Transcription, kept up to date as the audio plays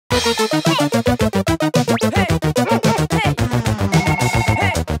Hello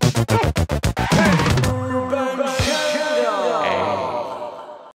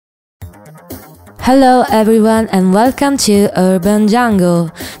everyone and welcome to Urban Jungle,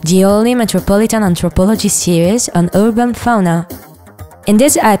 the only metropolitan anthropology series on urban fauna. In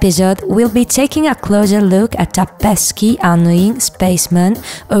this episode, we'll be taking a closer look at a pesky, annoying spaceman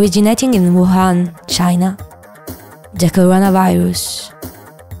originating in Wuhan, China, the coronavirus.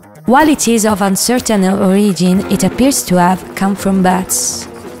 While it is of uncertain origin, it appears to have come from bats.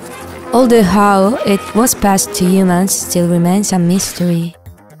 Although how it was passed to humans still remains a mystery.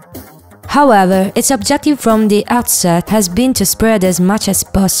 However, its objective from the outset has been to spread as much as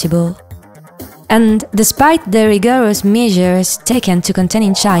possible. And despite the rigorous measures taken to contain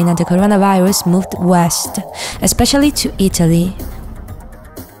in China, the coronavirus moved west, especially to Italy,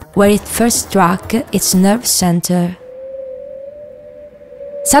 where it first struck its nerve center,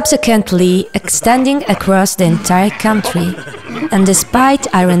 subsequently extending across the entire country, and despite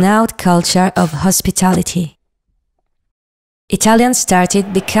a renowned culture of hospitality. Italians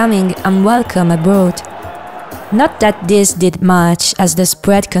started becoming unwelcome abroad. Not that this did much, as the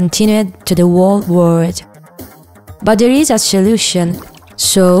spread continued to the whole world. But there is a solution,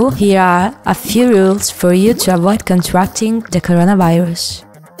 so here are a few rules for you to avoid contracting the coronavirus.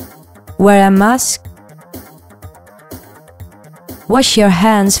 Wear a mask, wash your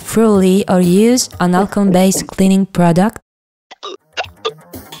hands thoroughly or use an alcohol-based cleaning product.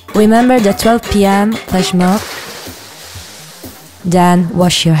 Remember the 12 p.m. flash mob. Then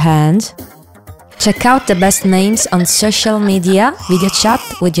wash your hands. Check out the best memes on social media, video chat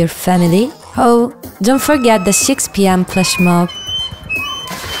with your family. Oh, don't forget the 6 p.m. flash mob.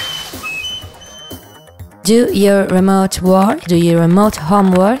 Do your remote work, do your remote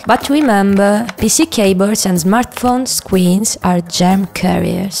homework, but remember, PC cables and smartphone screens are germ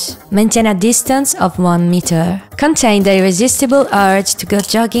carriers. Maintain a distance of 1 meter. Contain the irresistible urge to go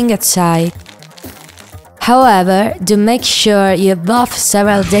jogging outside. However, do make sure you have bought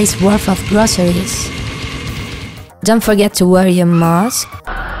several days' worth of groceries. Don't forget to wear your mask.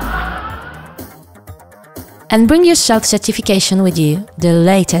 And bring your self-certification with you, the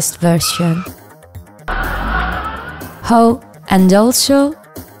latest version. Oh, and also,